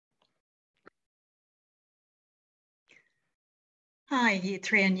Hi, Year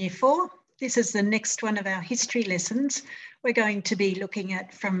 3 and Year 4. This is the next one of our history lessons. We're going to be looking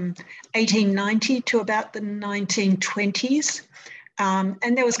at from 1890 to about the 1920s.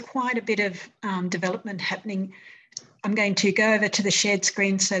 And there was quite a bit of development happening. I'm going to go over to the shared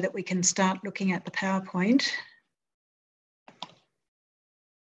screen so that we can start looking at the PowerPoint.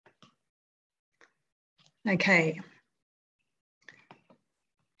 Okay.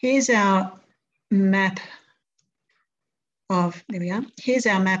 Here's our map of, there we are. Here's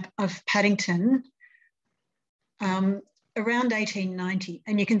our map of Paddington around 1890.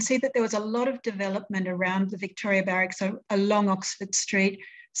 And you can see that there was a lot of development around the Victoria Barracks, so along Oxford Street,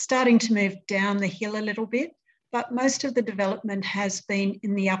 starting to move down the hill a little bit. But most of the development has been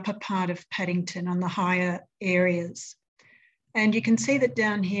in the upper part of Paddington on the higher areas. And you can see that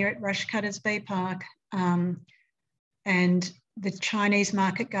down here at Rushcutters Bay Park and the Chinese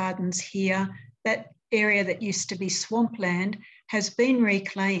Market Gardens here, that area that used to be swampland has been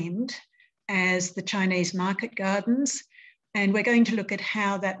reclaimed as the Chinese Market Gardens. And we're going to look at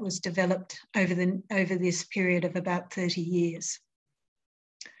how that was developed over this period of about 30 years.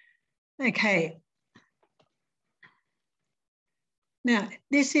 Okay. Now,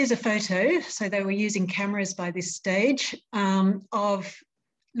 this is a photo, so they were using cameras by this stage, of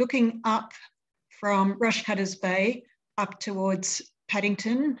looking up from Rushcutters Bay up towards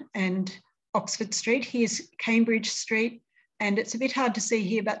Paddington and Oxford Street. Here's Cambridge Street, and it's a bit hard to see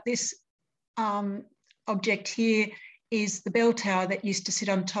here, but this object here is the bell tower that used to sit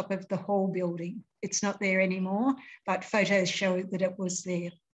on top of the Hall building. It's not there anymore, but photos show that it was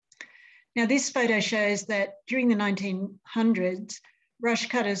there. Now, this photo shows that during the 1900s,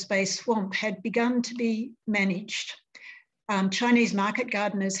 Rushcutters Bay Swamp had begun to be managed. Chinese market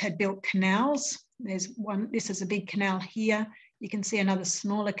gardeners had built canals. There's one, this is a big canal here. You can see another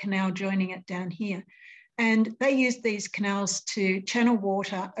smaller canal joining it down here. And they used these canals to channel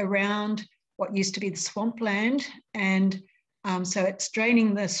water around what used to be the swampland. And so it's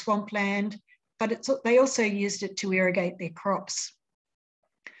draining the swampland, but they also used it to irrigate their crops.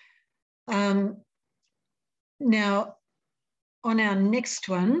 Now, on our next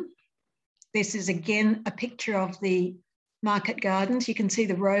one, this is again a picture of the market gardens. You can see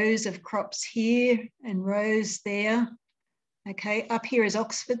the rows of crops here and rows there. Okay, up here is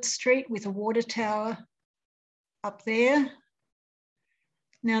Oxford Street with a water tower up there.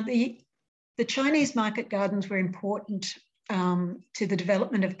 Now, the Chinese market gardens were important to the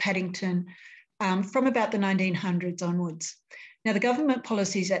development of Paddington from about the 1900s onwards. Now, the government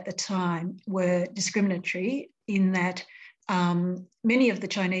policies at the time were discriminatory in that many of the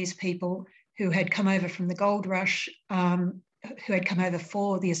Chinese people who had come over from the gold rush, who had come over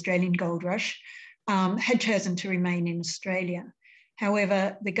for the Australian gold rush, had chosen to remain in Australia.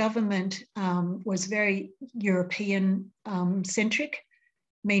 However, the government was very European-centric,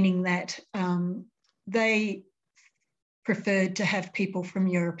 meaning that they preferred to have people from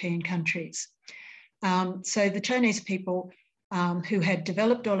European countries. So the Chinese people who had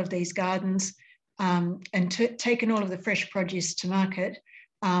developed all of these gardens and taken all of the fresh produce to market,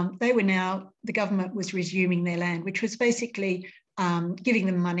 the government was resuming their land, which was basically giving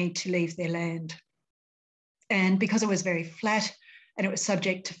them money to leave their land. And because it was very flat and it was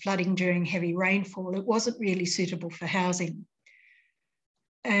subject to flooding during heavy rainfall, it wasn't really suitable for housing.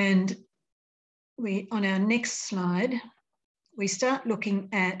 And on our next slide, we start looking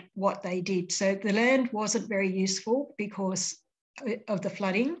at what they did. So the land wasn't very useful because of the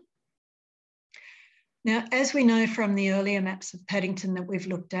flooding. Now, as we know from the earlier maps of Paddington that we've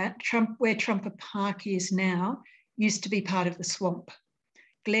looked at, where Trumper Park is now used to be part of the swamp.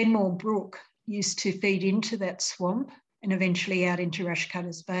 Glenmore Brook used to feed into that swamp and eventually out into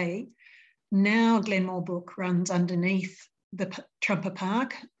Rushcutters Bay. Now Glenmore Brook runs underneath the Trumper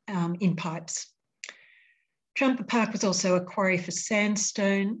Park in pipes. Trumper Park was also a quarry for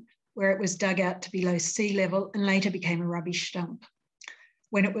sandstone, where it was dug out to below sea level and later became a rubbish dump.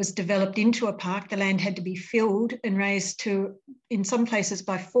 When it was developed into a park, the land had to be filled and raised to, in some places,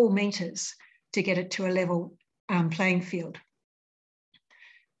 by 4 metres to get it to a level playing field.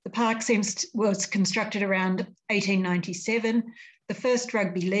 The park was constructed around 1897. The first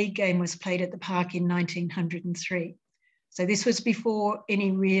rugby league game was played at the park in 1903. So this was before any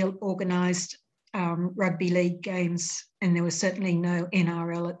real organised rugby league games, and there was certainly no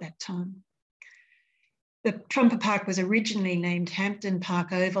NRL at that time. The Trumper Park was originally named Hampden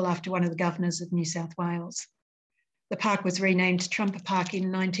Park Oval after one of the governors of New South Wales. The park was renamed Trumper Park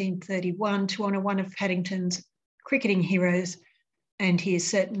in 1931 to honour one of Paddington's cricketing heroes, and he is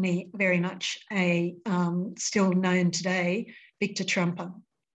certainly very much still known today, Victor Trumper.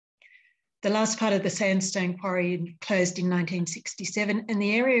 The last part of the sandstone quarry closed in 1967, and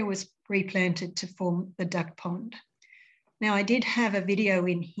the area was replanted to form the duck pond. Now, I did have a video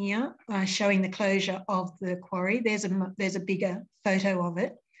in here showing the closure of the quarry. There's a bigger photo of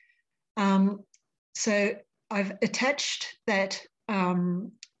it. So I've attached that the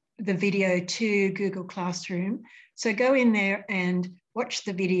video to Google Classroom. So go in there and watch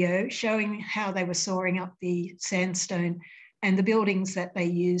the video showing how they were sawing up the sandstone and the buildings that they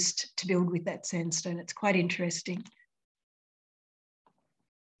used to build with that sandstone. It's quite interesting.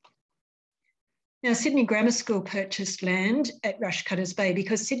 Now, Sydney Grammar School purchased land at Rushcutters Bay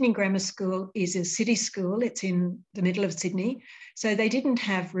because Sydney Grammar School is a city school. It's in the middle of Sydney. So they didn't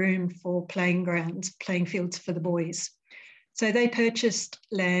have room for playing grounds, playing fields for the boys. So they purchased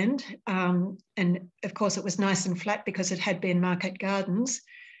land, and of course it was nice and flat because it had been market gardens,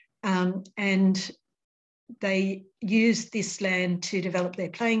 and they used this land to develop their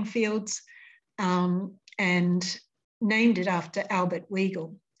playing fields and named it after Albert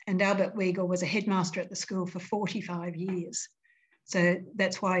Weigel. And Albert Weigel was a headmaster at the school for 45 years. So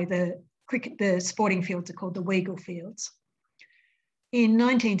that's why the sporting fields are called the Weigel Fields. In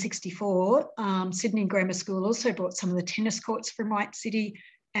 1964, Sydney Grammar School also brought some of the tennis courts from White City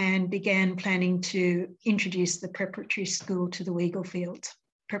and began planning to introduce the preparatory school to the Weigel Fields.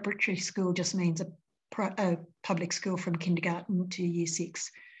 Preparatory school just means a public school from kindergarten to year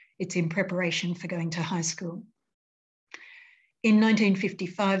 6. It's in preparation for going to high school. In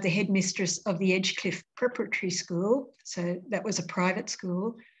 1955, the headmistress of the Edgecliff Preparatory School, so that was a private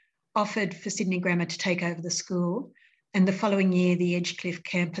school, offered for Sydney Grammar to take over the school. And the following year, the Edgecliff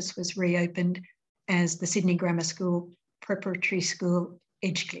campus was reopened as the Sydney Grammar School Preparatory School,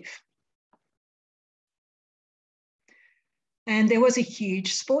 Edgecliff. And there was a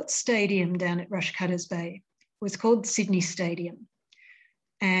huge sports stadium down at Rushcutters Bay. It was called Sydney Stadium.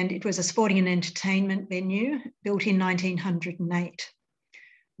 And it was a sporting and entertainment venue built in 1908.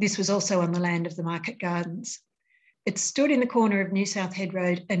 This was also on the land of the Market Gardens. It stood in the corner of New South Head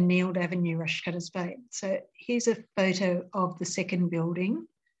Road and Neald Avenue, Rushcutters Bay. So here's a photo of the second building.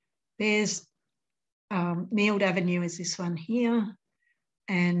 There's Neald Avenue is this one here,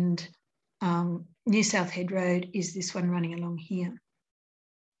 and New South Head Road is this one running along here.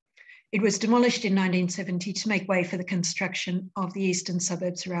 It was demolished in 1970 to make way for the construction of the Eastern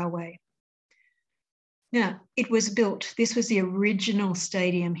Suburbs Railway. Now, it was built, this was the original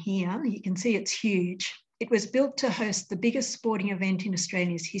stadium here. You can see it's huge. It was built to host the biggest sporting event in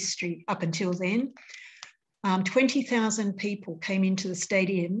Australia's history up until then. 20,000 people came into the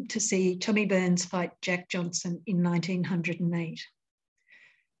stadium to see Tommy Burns fight Jack Johnson in 1908.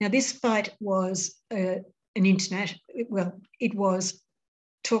 Now, this fight was an international, well, it was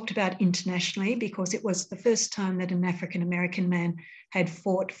talked about internationally because it was the first time that an African-American man had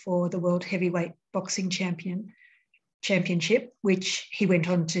fought for the World Heavyweight Boxing Championship, which he went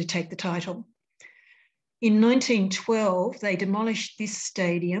on to take the title. In 1912, they demolished this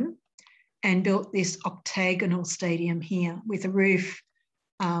stadium and built this octagonal stadium here with a roof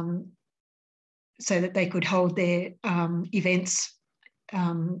so that they could hold their events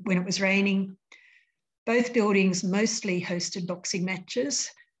when it was raining. Both buildings mostly hosted boxing matches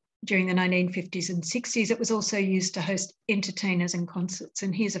during the 1950s and 60s. It was also used to host entertainers and concerts.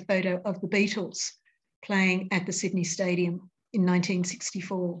 And here's a photo of the Beatles playing at the Sydney Stadium in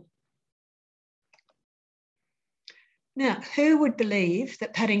 1964. Now, who would believe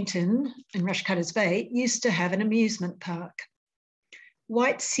that Paddington and Rushcutters Bay used to have an amusement park?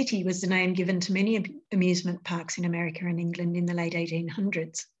 White City was the name given to many amusement parks in America and England in the late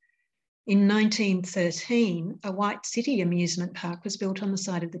 1800s. In 1913, a White City amusement park was built on the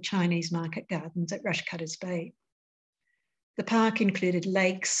site of the Chinese Market Gardens at Rushcutters Bay. The park included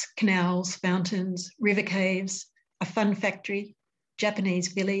lakes, canals, fountains, river caves, a fun factory, Japanese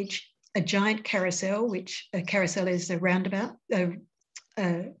village, a giant carousel, which a carousel is a roundabout, you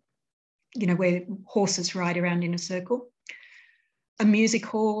know, where horses ride around in a circle, a music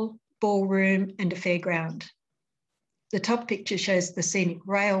hall, ballroom, and a fairground. The top picture shows the Scenic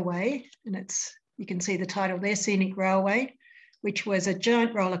Railway, and you can see the title there, Scenic Railway, which was a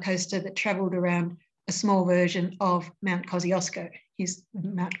giant roller coaster that travelled around a small version of Mount Kosciuszko. Here's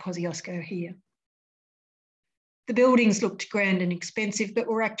Mount Kosciuszko here. The buildings looked grand and expensive, but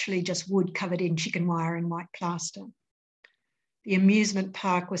were actually just wood covered in chicken wire and white plaster. The amusement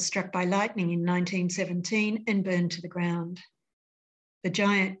park was struck by lightning in 1917 and burned to the ground. The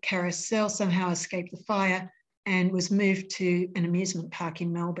giant carousel somehow escaped the fire and was moved to an amusement park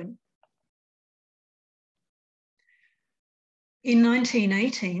in Melbourne. In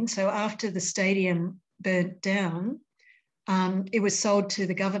 1918, so after the stadium burnt down, it was sold to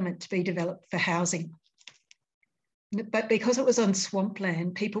the government to be developed for housing. But because it was on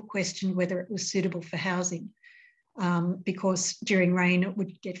swampland, people questioned whether it was suitable for housing because during rain it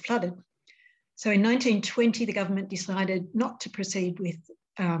would get flooded. So in 1920, the government decided not to proceed with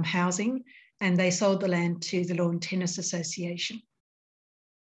housing, and they sold the land to the Lawn Tennis Association.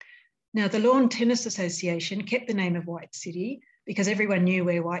 Now, the Lawn Tennis Association kept the name of White City because everyone knew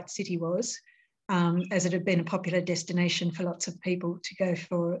where White City was, as it had been a popular destination for lots of people to go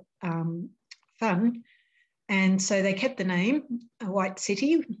for fun. And so they kept the name White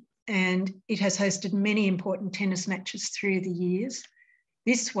City, and it has hosted many important tennis matches through the years.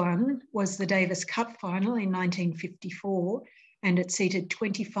 This one was the Davis Cup final in 1954, and it seated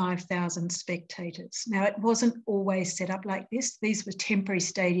 25,000 spectators. Now, it wasn't always set up like this. These were temporary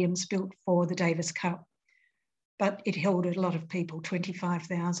stadiums built for the Davis Cup, but it held a lot of people,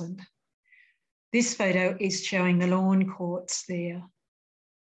 25,000. This photo is showing the lawn courts there.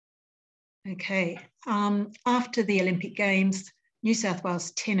 Okay, after the Olympic Games, New South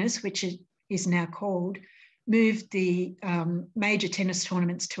Wales Tennis, which it is now called, moved the major tennis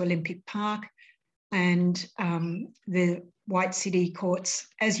tournaments to Olympic Park, and the White City courts,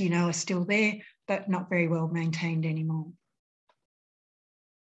 as you know, are still there, but not very well maintained anymore.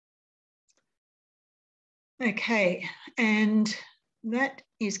 Okay, and that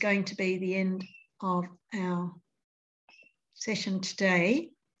is going to be the end of our session today.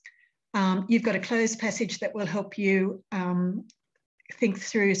 You've got a closed passage that will help you think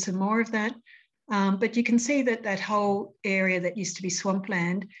through some more of that. But you can see that that whole area that used to be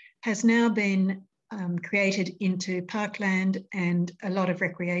swampland has now been created into parkland and a lot of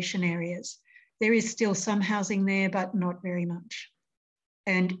recreation areas. There is still some housing there, but not very much.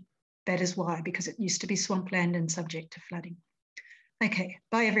 And that is why, because it used to be swampland and subject to flooding. Okay,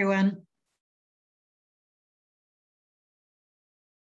 bye everyone.